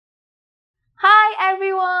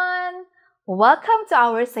everyone! Welcome to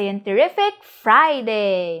our Scienterrific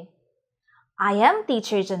Friday! I am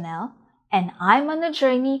Teacher Janelle, and I'm on a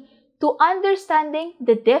journey to understanding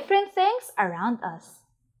the different things around us.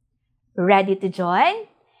 Ready to join?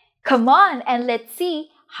 Come on and let's see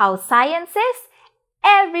how science is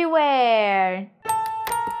everywhere!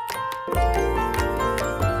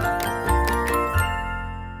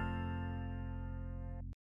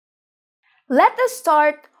 Let us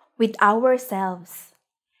start with ourselves.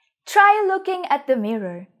 Try looking at the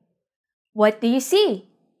mirror. What do you see?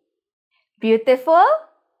 Beautiful?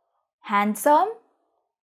 Handsome?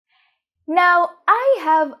 Now, I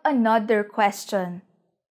have another question.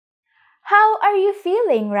 How are you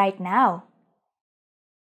feeling right now?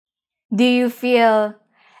 Do you feel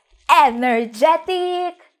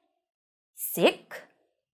energetic? Sick?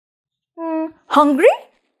 Hungry?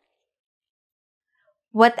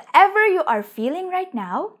 Whatever you are feeling right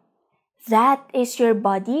now, that is your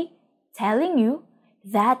body telling you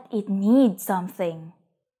that it needs something.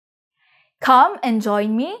 Come and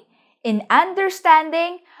join me in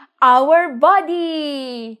understanding our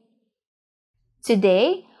body.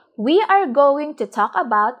 Today, we are going to talk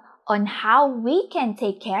about on how we can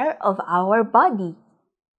take care of our body.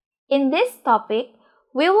 In this topic,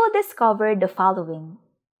 we will discover the following.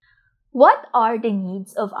 What are the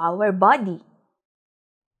needs of our body?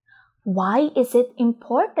 Why is it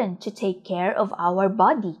important to take care of our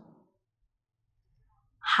body?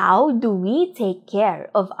 How do we take care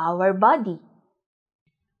of our body?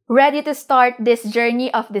 Ready to start this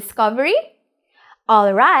journey of discovery?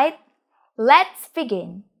 Alright, let's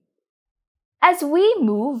begin. As we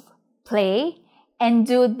move, play, and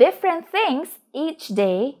do different things each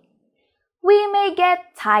day, we may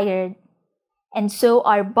get tired, and so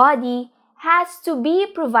our body has to be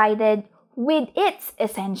provided with its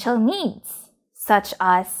essential needs, such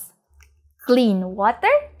as clean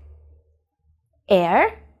water,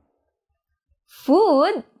 air,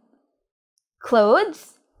 food,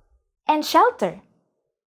 clothes, and shelter.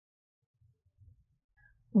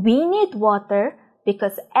 We need water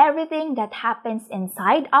because everything that happens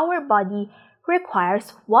inside our body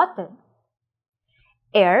requires water.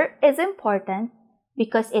 Air is important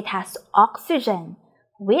because it has oxygen,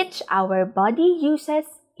 which our body uses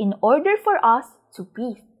in order for us to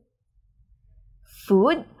breathe.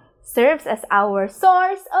 Food serves as our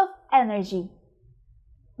source of energy.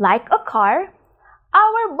 Like a car,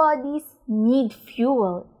 our bodies need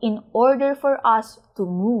fuel in order for us to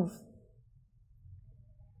move.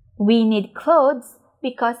 We need clothes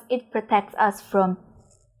because it protects us from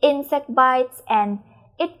insect bites and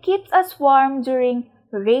it keeps us warm during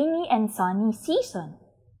rainy and sunny season.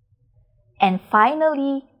 And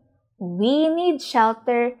finally, we need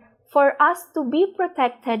shelter for us to be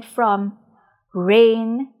protected from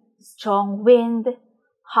rain, strong wind,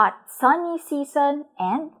 hot sunny season,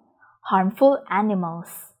 and harmful animals.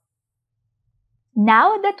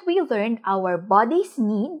 Now that we learned our body's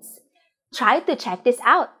needs, try to check this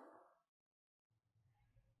out.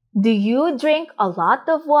 Do you drink a lot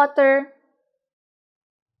of water?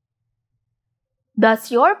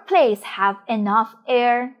 Does your place have enough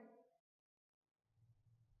air?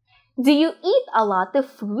 Do you eat a lot of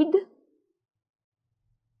food?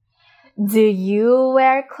 Do you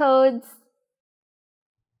wear clothes?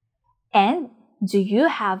 And do you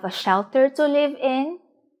have a shelter to live in?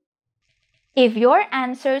 If your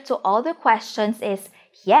answer to all the questions is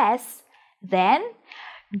yes, then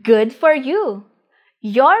good for you.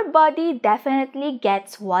 Your body definitely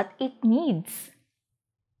gets what it needs.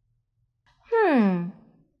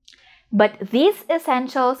 But these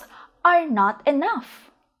essentials are not enough.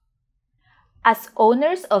 As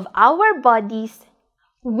owners of our bodies,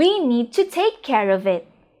 we need to take care of it.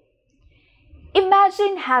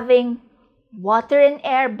 Imagine having water and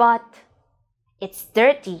air but it's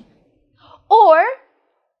dirty. Or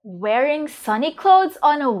wearing sunny clothes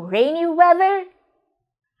on a rainy weather.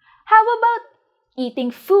 How about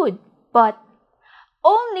eating food but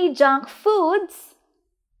only junk foods?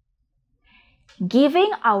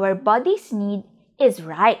 Giving our body's need is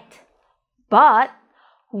right, but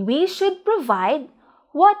we should provide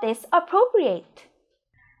what is appropriate.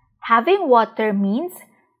 Having water means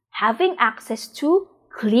having access to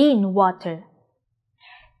clean water.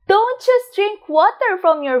 Don't just drink water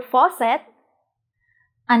from your faucet.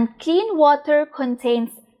 Unclean water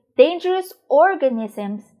contains dangerous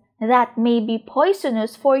organisms that may be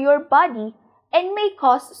poisonous for your body and may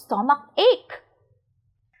cause stomach ache.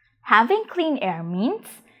 Having clean air means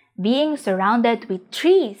being surrounded with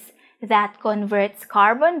trees that converts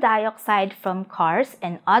carbon dioxide from cars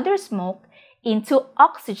and other smoke into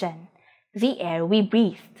oxygen, the air we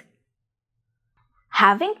breathe.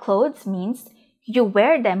 Having clothes means you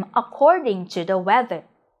wear them according to the weather.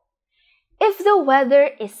 If the weather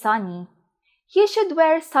is sunny, you should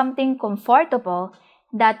wear something comfortable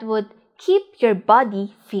that would keep your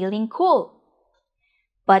body feeling cool.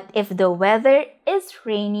 But if the weather is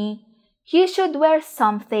rainy, you should wear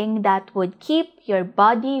something that would keep your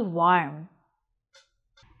body warm.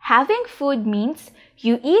 Having food means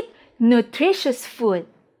you eat nutritious food.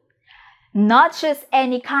 Not just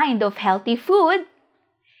any kind of healthy food.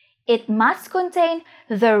 It must contain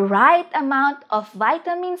the right amount of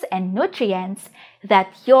vitamins and nutrients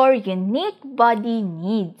that your unique body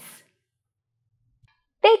needs.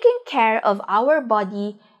 Taking care of our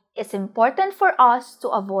body is important for us to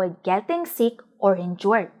avoid getting sick or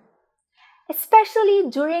injured. Especially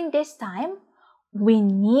during this time, we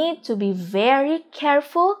need to be very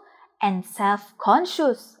careful and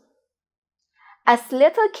self-conscious. As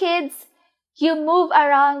little kids, you move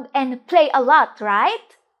around and play a lot, right?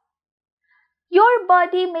 Your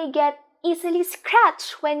body may get easily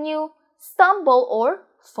scratched when you stumble or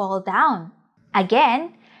fall down.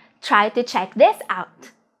 Again, try to check this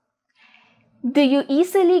out. Do you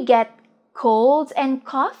easily get colds and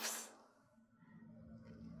coughs?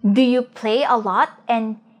 Do you play a lot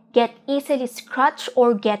and get easily scratched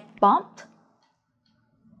or get bumped?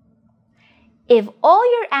 If all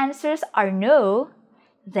your answers are no,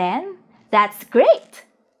 then that's great.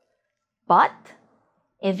 But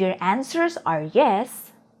if your answers are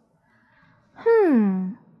yes,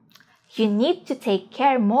 you need to take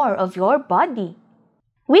care more of your body.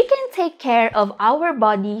 We can take care of our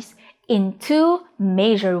bodies in two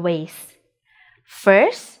major ways.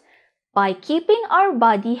 First, by keeping our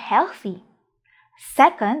body healthy.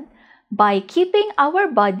 Second, by keeping our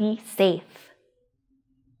body safe.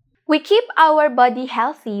 We keep our body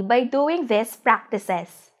healthy by doing these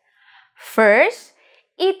practices. First,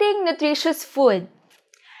 eating nutritious food.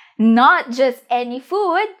 Not just any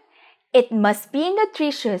food, it must be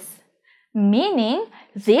nutritious, meaning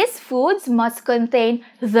these foods must contain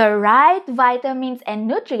the right vitamins and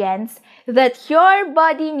nutrients that your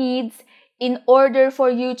body needs in order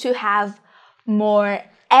for you to have more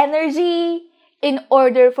energy, in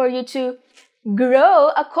order for you to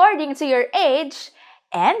grow according to your age,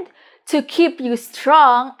 and to keep you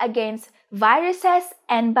strong against viruses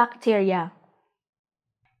and bacteria.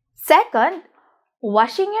 Second,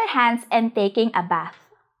 washing your hands and taking a bath.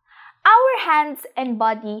 Our hands and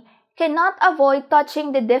body cannot avoid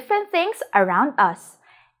touching the different things around us,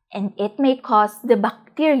 and it may cause the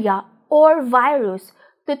bacteria or virus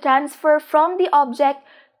to transfer from the object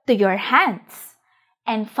to your hands.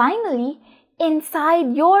 And finally,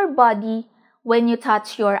 inside your body, when you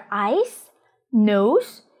touch your eyes,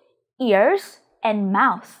 nose, ears, and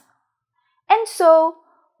mouth. And so,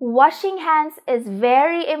 washing hands is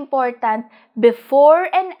very important before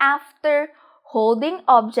and after holding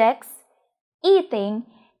objects, eating,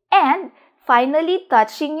 and finally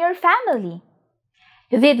touching your family.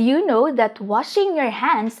 Did you know that washing your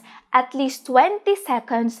hands at least 20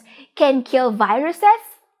 seconds can kill viruses?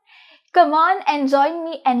 Come on and join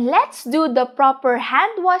me and let's do the proper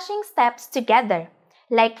hand washing steps together.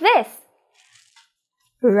 Like this.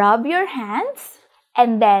 Rub your hands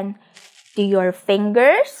and then do your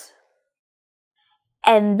fingers,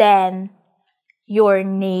 and then your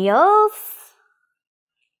nails,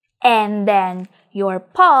 and then your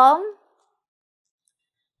palm,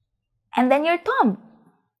 and then your thumb.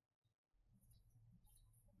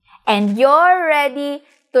 And you're ready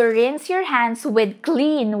to rinse your hands with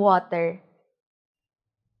clean water.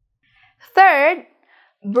 Third,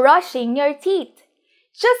 brushing your teeth.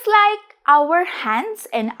 Just like our hands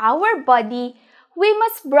and our body, we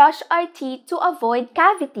must brush our teeth to avoid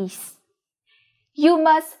cavities. You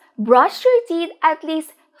must brush your teeth at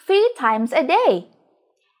least 3 times a day.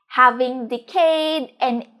 Having decayed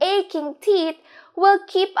and aching teeth will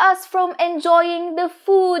keep us from enjoying the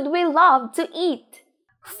food we love to eat.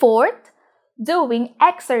 Fourth, doing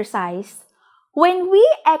exercise. When we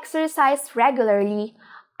exercise regularly,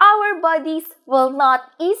 our bodies will not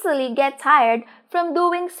easily get tired from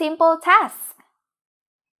doing simple tasks.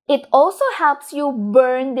 It also helps you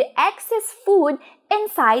burn the excess food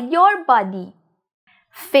inside your body.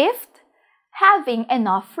 Fifth, having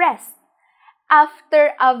enough rest.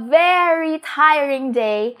 After a very tiring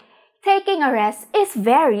day, taking a rest is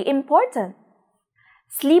very important.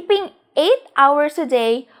 Sleeping 8 hours a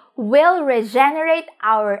day will regenerate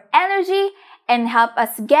our energy and help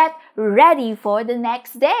us get ready for the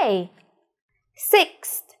next day.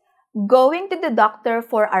 Sixth, going to the doctor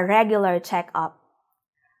for a regular checkup.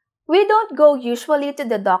 We don't go usually to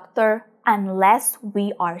the doctor unless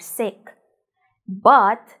we are sick.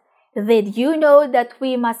 But Did you know that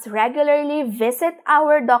we must regularly visit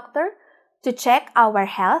our doctor to check our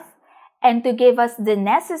health and to give us the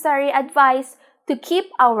necessary advice to keep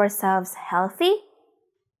ourselves healthy?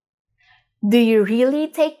 Do you really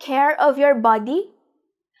take care of your body?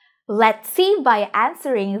 Let's see by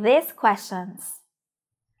answering these questions.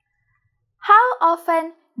 How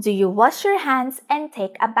often do you wash your hands and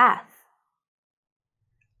take a bath?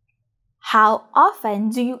 How often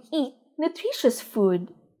do you eat nutritious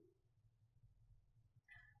food?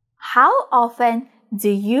 How often do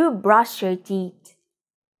you brush your teeth?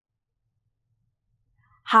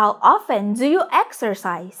 How often do you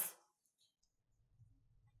exercise?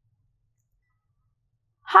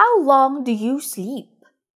 How long do you sleep?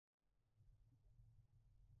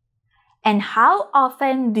 And how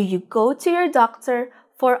often do you go to your doctor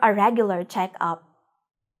for a regular checkup?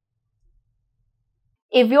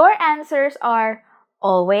 If your answers are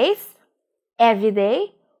always, every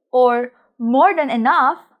day, or more than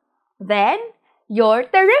enough, then you're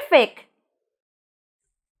terrific.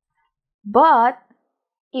 But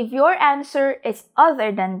if your answer is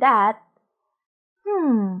other than that,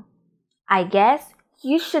 I guess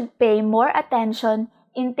you should pay more attention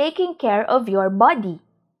in taking care of your body.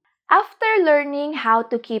 After learning how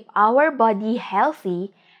to keep our body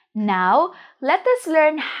healthy, now let us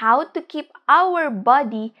learn how to keep our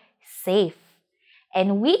body safe.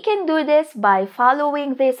 And we can do this by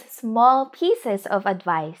following these small pieces of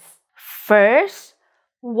advice. First,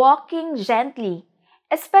 walking gently,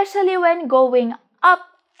 especially when going up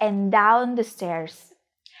and down the stairs.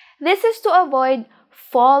 This is to avoid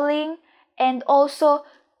falling and also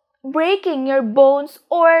breaking your bones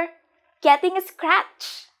or getting a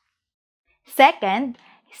scratch. Second,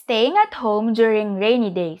 staying at home during rainy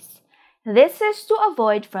days. This is to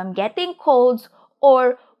avoid from getting colds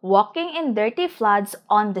or walking in dirty floods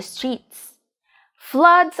on the streets.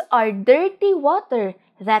 Floods are dirty water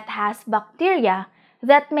that has bacteria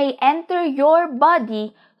that may enter your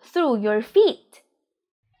body through your feet.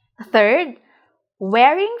 Third,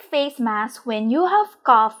 wearing face masks when you have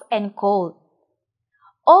cough and cold.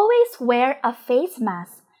 Always wear a face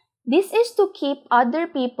mask. This is to keep other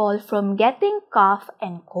people from getting cough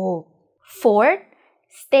and cold. Fourth,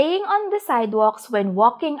 staying on the sidewalks when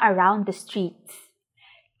walking around the streets.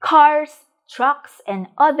 Cars, trucks, and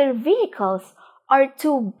other vehicles are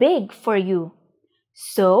too big for you.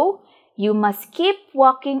 So, you must keep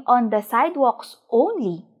walking on the sidewalks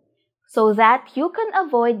only so that you can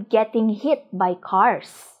avoid getting hit by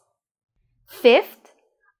cars. Fifth,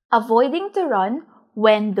 avoiding to run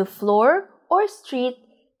when the floor or street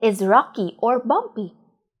is rocky or bumpy.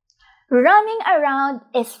 Running around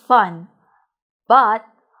is fun, but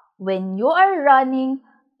when you are running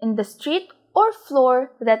in the street or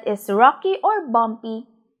floor that is rocky or bumpy,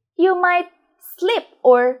 you might slip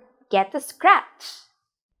or get a scratch.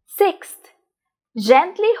 Sixth,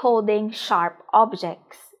 gently holding sharp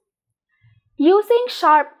objects. Using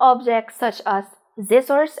sharp objects such as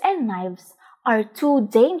scissors and knives are too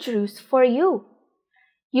dangerous for you.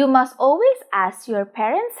 You must always ask your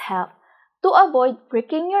parents' help to avoid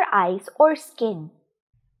pricking your eyes or skin.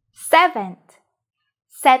 Seventh,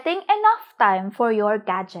 setting enough time for your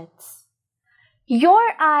gadgets.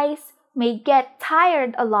 Your eyes may get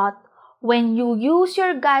tired a lot when you use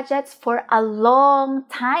your gadgets for a long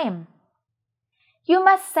time. You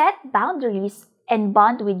must set boundaries and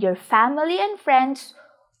bond with your family and friends,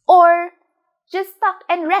 or just tuck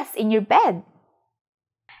and rest in your bed.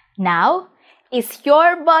 Now, is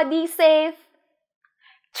your body safe?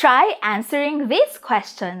 Try answering these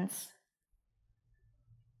questions.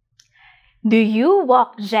 Do you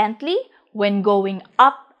walk gently when going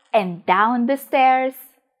up and down the stairs?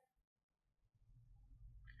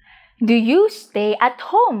 Do you stay at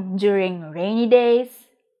home during rainy days?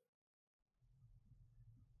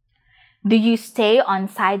 Do you stay on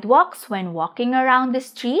sidewalks when walking around the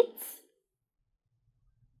streets?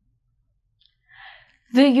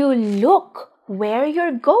 Do you look where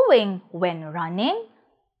you're going when running?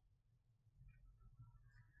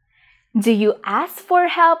 Do you ask for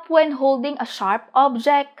help when holding a sharp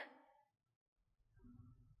object?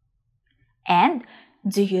 And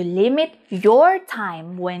do you limit your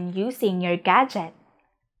time when using your gadget?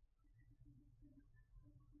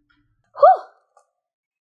 Whew!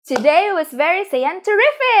 Today was very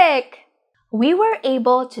scientific! We were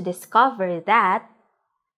able to discover that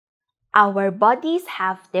our bodies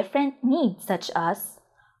have different needs such as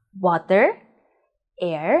water,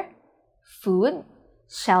 air, food,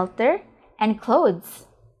 shelter, and clothes.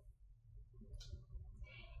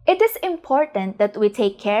 It is important that we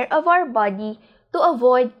take care of our body to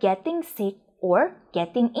avoid getting sick or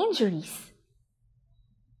getting injuries.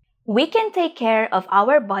 We can take care of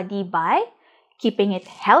our body by keeping it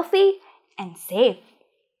healthy and safe.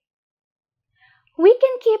 We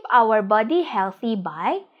can keep our body healthy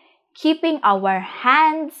by keeping our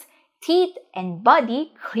hands, teeth, and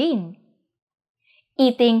body clean.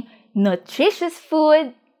 Eating nutritious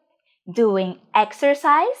food, doing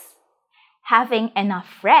exercise, having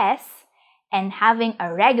enough rest, and having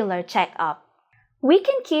a regular checkup. We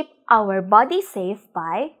can keep our body safe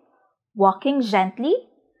by walking gently,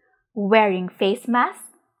 wearing face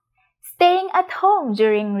masks, staying at home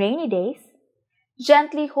during rainy days,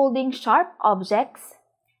 gently holding sharp objects,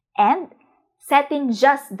 and setting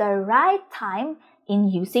just the right time in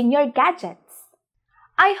using your gadgets.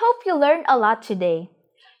 I hope you learned a lot today.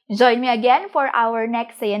 Join me again for our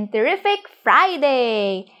next Scienterrific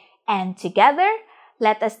Friday. And together,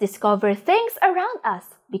 let us discover things around us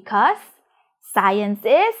because science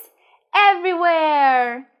is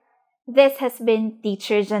everywhere. This has been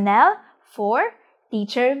Teacher Janelle for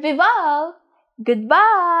Teacher Vibal.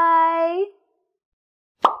 Goodbye!